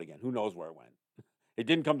ever saw it again. Who knows where it went? It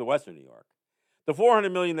didn't come to Western New York. The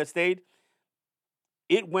 $400 million that stayed,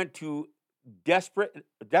 it went to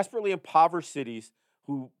desperately impoverished cities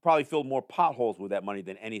who probably filled more potholes with that money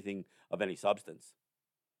than anything of any substance.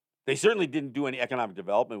 They certainly didn't do any economic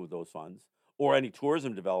development with those funds or any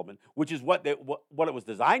tourism development, which is what it was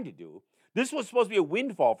designed to do. This was supposed to be a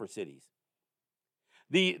windfall for cities.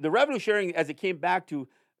 The revenue sharing, as it came back to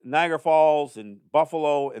Niagara Falls and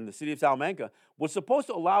Buffalo and the city of Salamanca, was supposed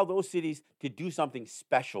to allow those cities to do something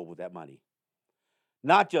special with that money,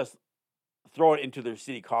 not just throw it into their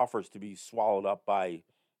city coffers to be swallowed up by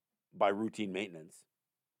routine maintenance.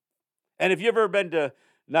 And if you've ever been to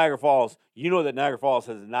Niagara Falls, you know that Niagara Falls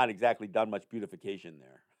has not exactly done much beautification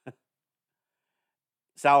there.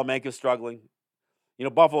 Salamanca's struggling.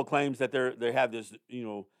 Buffalo claims that they have this,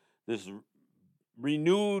 this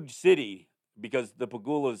renewed city because the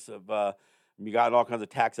Pagulas have gotten all kinds of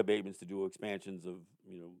tax abatements to do expansions of,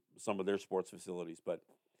 some of their sports facilities. But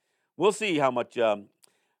we'll see how much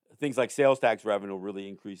things like sales tax revenue really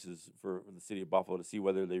increases for the city of Buffalo to see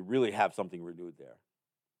whether they really have something renewed there.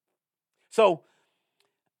 So,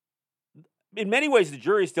 in many ways, the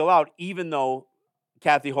jury is still out, even though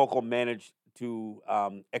Kathy Hochul managed to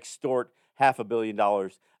extort $500 million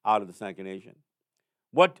out of the Seneca Nation.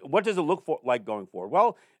 What does it look like going forward?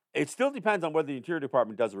 Well, it still depends on whether the Interior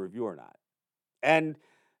Department does a review or not. And,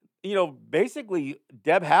 basically,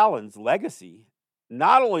 Deb Haaland's legacy,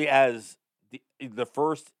 not only as the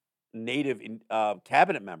first Native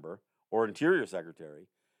cabinet member or Interior Secretary,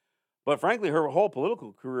 but frankly, her whole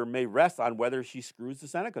political career may rest on whether she screws the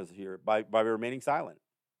Senecas here by remaining silent.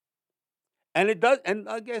 And it does, and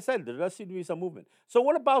like I said, there does seem to be some movement. So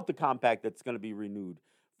what about the compact that's going to be renewed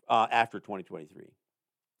after 2023?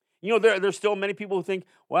 There's still many people who think,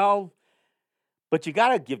 well, but you got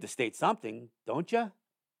to give the state something, don't you?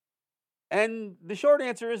 And the short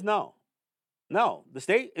answer is no. No, the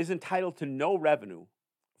state is entitled to no revenue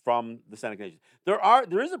from the Seneca Nation.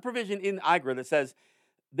 There is a provision in IGRA that says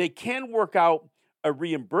they can work out a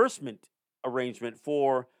reimbursement arrangement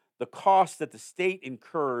for the costs that the state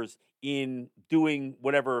incurs in doing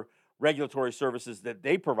whatever regulatory services that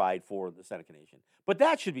they provide for the Seneca Nation. But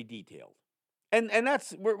that should be detailed. And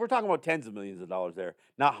that's, we're talking about tens of millions of dollars there,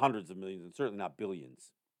 not hundreds of millions, and certainly not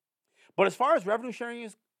billions. But as far as revenue sharing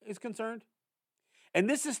is concerned, and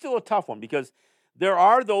this is still a tough one because there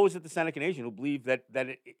are those at the Seneca Nation who believe that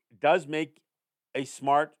it does make a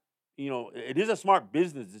smart, it is a smart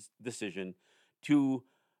business decision to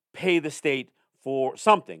pay the state for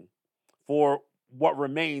something for what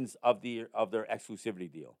remains of their exclusivity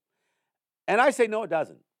deal. And I say no, it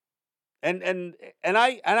doesn't. And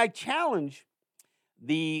I challenge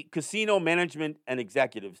the casino management and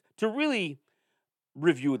executives to really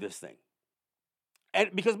review this thing. And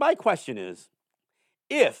because my question is,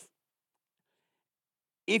 if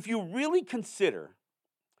you really consider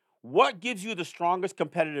what gives you the strongest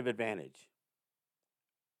competitive advantage,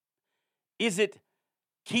 is it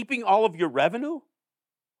keeping all of your revenue,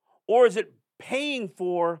 or is it paying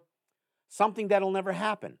for something that'll never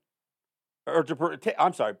happen? Or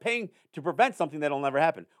paying to prevent something that'll never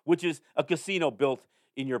happen, which is a casino built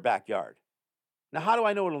in your backyard. Now, how do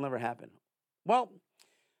I know it'll never happen? Well,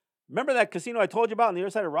 remember that casino I told you about on the other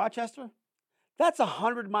side of Rochester? That's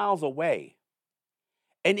 100 miles away.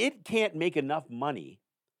 And it can't make enough money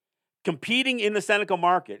competing in the Seneca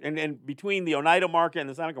market and between the Oneida market and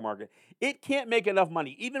the Seneca market, it can't make enough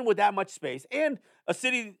money, even with that much space and a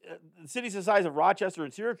cities the size of Rochester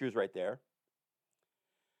and Syracuse right there,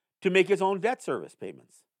 to make its own debt service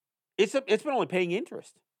payments. It's been only paying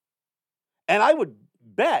interest. And I would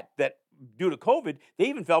bet that due to COVID, they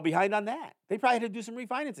even fell behind on that. They probably had to do some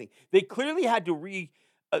refinancing. They clearly had to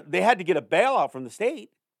they had to get a bailout from the state.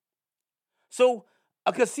 So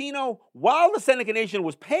a casino, while the Seneca Nation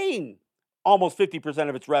was paying almost 50%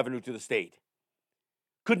 of its revenue to the state,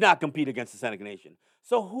 could not compete against the Seneca Nation.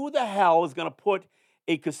 So who the hell is going to put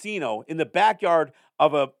a casino in the backyard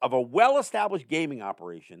of a well-established gaming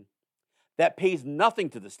operation that pays nothing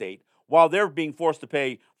to the state while they're being forced to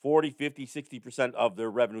pay 40, 50, 60% of their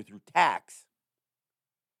revenue through tax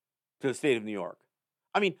to the state of New York?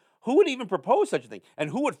 I mean, who would even propose such a thing? And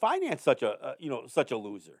who would finance such a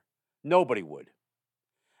loser? Nobody would.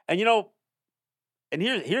 And and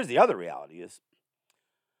here's the other reality is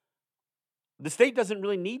the state doesn't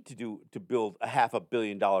really need to build a $500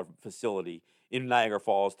 million facility in Niagara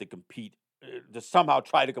Falls to compete, to somehow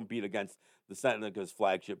try to compete against the Seneca's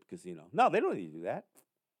flagship casino. No, they don't need to do that.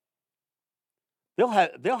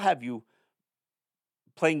 They'll have you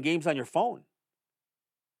playing games on your phone.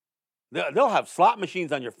 They'll have slot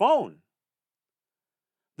machines on your phone.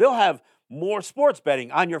 They'll have more sports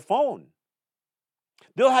betting on your phone.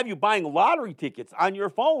 They'll have you buying lottery tickets on your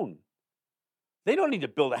phone. They don't need to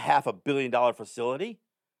build a $500 million facility.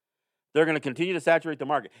 They're going to continue to saturate the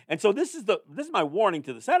market. And so this is my warning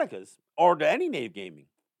to the Senecas or to any native gaming.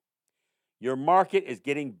 Your market is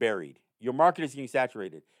getting buried. Your market is getting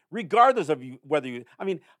saturated, regardless of whether you. I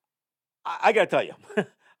mean, I got to tell you,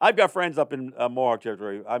 I've got friends up in Mohawk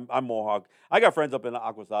territory. I'm Mohawk. I got friends up in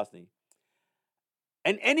Akwesasne.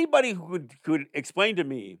 And anybody who could explain to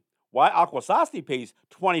me why Akwesasne pays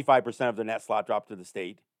 25% of their net slot drop to the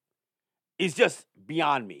state is just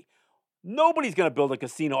beyond me. Nobody's going to build a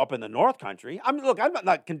casino up in the North Country. I mean, look, I'm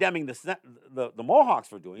not condemning the Mohawks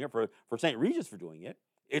for doing it, for St. Regis for doing it.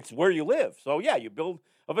 It's where you live. So, yeah, you build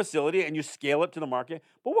a facility and you scale it to the market.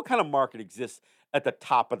 But what kind of market exists at the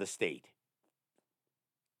top of the state?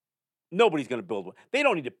 Nobody's going to build one. They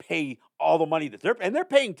don't need to pay all the money that they're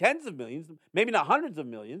paying tens of millions, maybe not hundreds of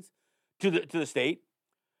millions, to the state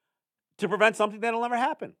to prevent something that'll never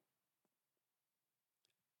happen.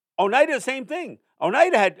 Oneida, the same thing.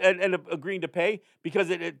 Oneida had ended up agreeing to pay because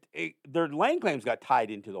their land claims got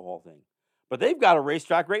tied into the whole thing. But they've got a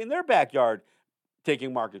racetrack right in their backyard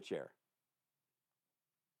taking market share.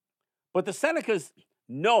 But the Senecas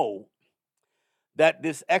know that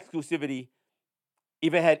this exclusivity,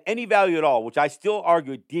 if it had any value at all, which I still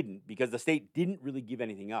argue it didn't because the state didn't really give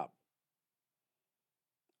anything up.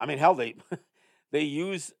 I mean, hell, they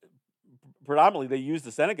predominantly use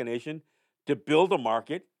the Seneca Nation to build a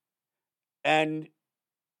market and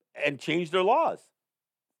change their laws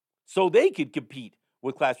so they could compete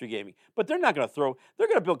with Class 3 gaming. But they're not going to they're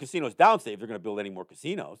going to build casinos downstate if they're going to build any more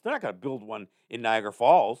casinos. They're not going to build one in Niagara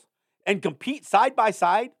Falls and compete side by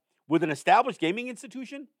side with an established gaming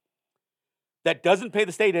institution that doesn't pay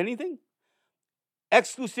the state anything.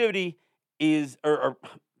 Exclusivity is, or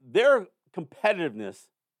their competitiveness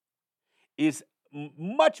is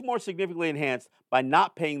much more significantly enhanced by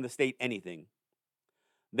not paying the state anything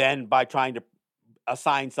than by trying to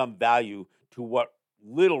assign some value to what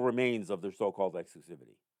little remains of their so-called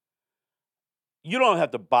exclusivity. You don't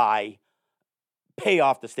have to pay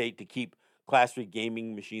off the state to keep Class 3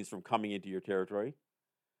 gaming machines from coming into your territory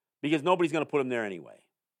because nobody's going to put them there anyway.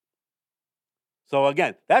 So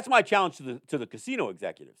again, that's my challenge to the casino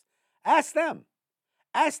executives. Ask them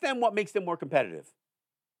what makes them more competitive.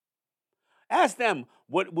 Ask them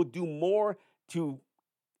what would do more to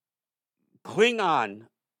cling on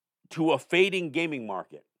to a fading gaming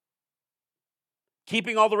market.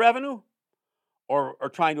 Keeping all the revenue or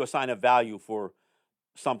trying to assign a value for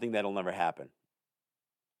something that'll never happen.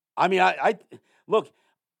 I mean, I look,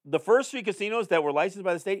 the first 3 casinos that were licensed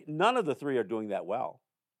by the state, none of the 3 are doing that well.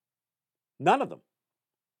 None of them.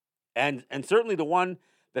 And certainly the one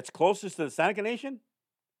that's closest to the Seneca Nation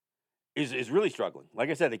is really struggling. Like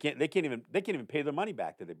I said, they can't even pay their money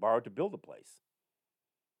back that they borrowed to build the place.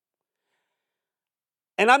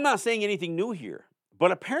 And I'm not saying anything new here,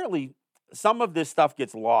 but apparently some of this stuff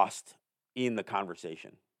gets lost in the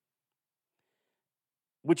conversation,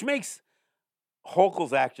 which makes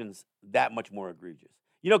Hochul's actions that much more egregious.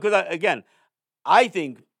 Because again, I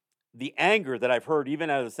think the anger that I've heard even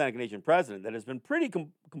out of the Seneca Nation president that has been pretty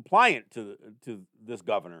compliant to this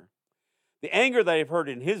governor, the anger that I've heard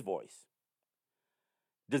in his voice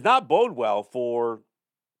does not bode well for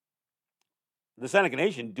the Seneca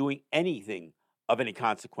Nation doing anything of any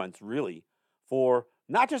consequence, really, for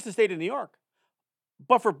not just the state of New York,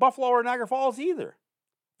 but for Buffalo or Niagara Falls either.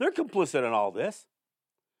 They're complicit in all this.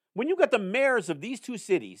 When you got the mayors of these two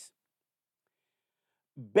cities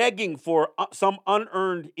begging for some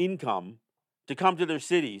unearned income to come to their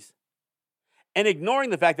cities and ignoring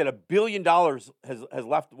the fact that $1 billion has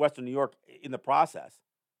left Western New York in the process,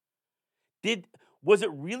 was it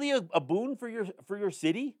really a boon for your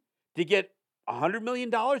city to get $100 million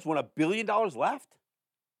when $1 billion left?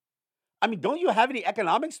 I mean, don't you have any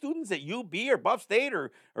economics students at UB or Buff State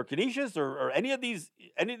or Canisius or any of these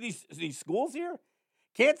schools here?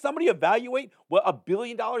 Can't somebody evaluate what $1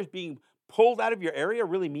 billion being pulled out of your area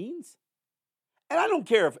really means? And I don't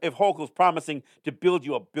care if Hochul's promising to build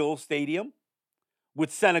you a Bill Stadium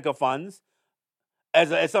with Seneca funds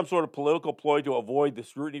as some sort of political ploy to avoid the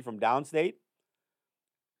scrutiny from downstate.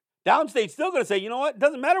 Downstate's still going to say, you know what? It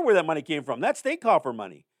doesn't matter where that money came from. That's state coffer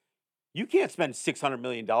money. You can't spend $600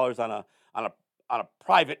 million on a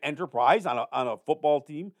private enterprise, on a football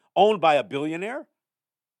team owned by a billionaire.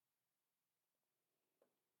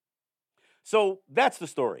 So that's the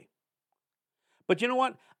story. But you know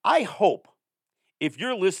what? I hope if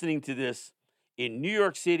you're listening to this in New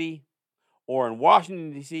York City or in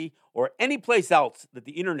Washington, D.C., or any place else that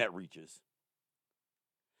the internet reaches,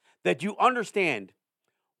 that you understand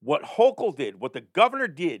what Hochul did, what the governor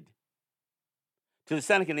did to the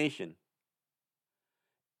Seneca Nation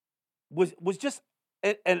was just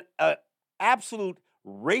an absolute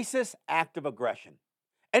racist act of aggression.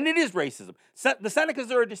 And it is racism. The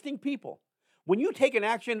Senecas are a distinct people. When you take an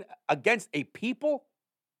action against a people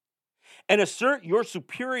and assert your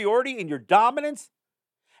superiority and your dominance,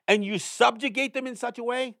 and you subjugate them in such a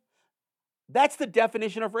way, that's the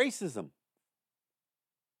definition of racism.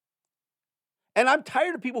 And I'm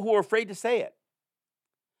tired of people who are afraid to say it.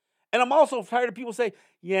 And I'm also tired of people say,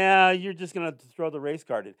 yeah, you're just going to throw the race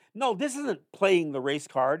card in. No, this isn't playing the race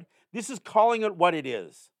card. This is calling it what it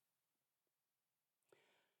is.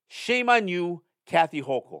 Shame on you, Kathy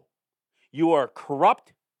Hochul. You are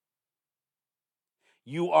corrupt.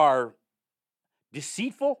 You are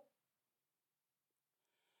deceitful.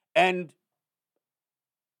 And,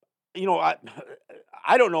 you know,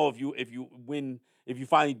 I don't know if you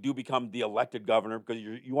finally do become the elected governor, because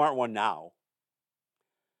you aren't one now.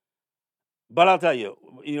 But I'll tell you,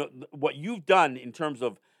 what you've done in terms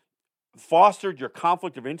of fostered your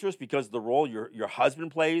conflict of interest because of the role your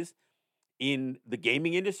husband plays in the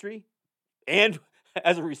gaming industry, and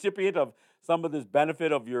as a recipient of some of this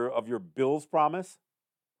benefit of your Bill's promise.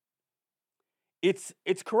 It's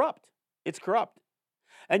corrupt. It's corrupt.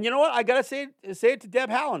 And you know what? I gotta say it to Deb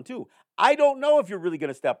Haaland too. I don't know if you're really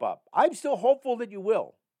gonna step up. I'm still hopeful that you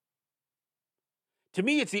will. To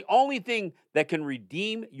me, it's the only thing that can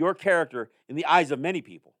redeem your character in the eyes of many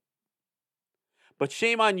people. But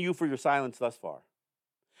shame on you for your silence thus far.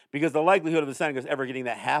 Because the likelihood of the Senecas ever getting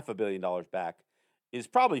that $500 million back is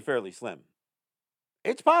probably fairly slim.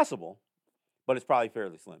 It's possible, but it's probably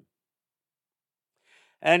fairly slim.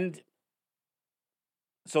 And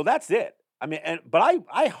so that's it. I mean, but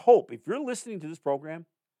I hope if you're listening to this program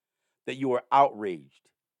that you are outraged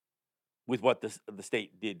with what the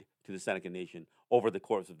state did to the Seneca Nation over the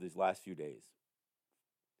course of these last few days.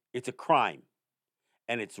 It's a crime,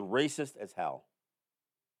 and it's racist as hell.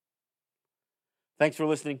 Thanks for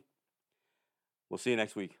listening. We'll see you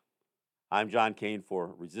next week. I'm John Kane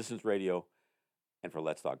for Resistance Radio and for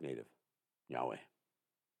Let's Talk Native. Yahweh.